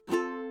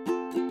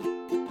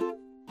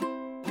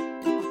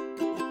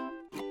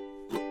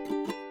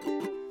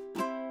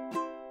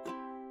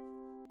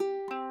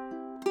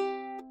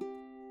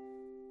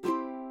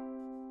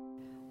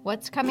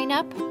What's coming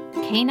up?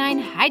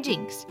 Canine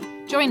hijinks.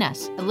 Join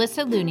us,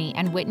 Alyssa Looney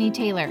and Whitney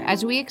Taylor,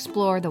 as we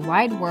explore the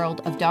wide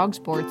world of dog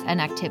sports and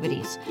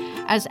activities.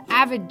 As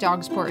avid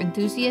dog sport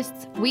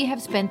enthusiasts, we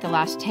have spent the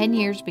last 10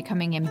 years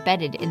becoming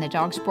embedded in the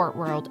dog sport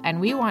world,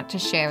 and we want to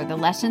share the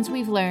lessons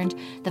we've learned,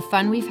 the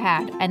fun we've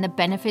had, and the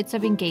benefits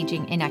of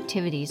engaging in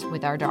activities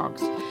with our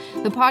dogs.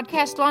 The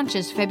podcast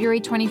launches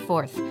February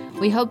 24th.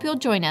 We hope you'll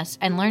join us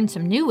and learn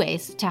some new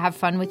ways to have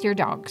fun with your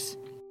dogs.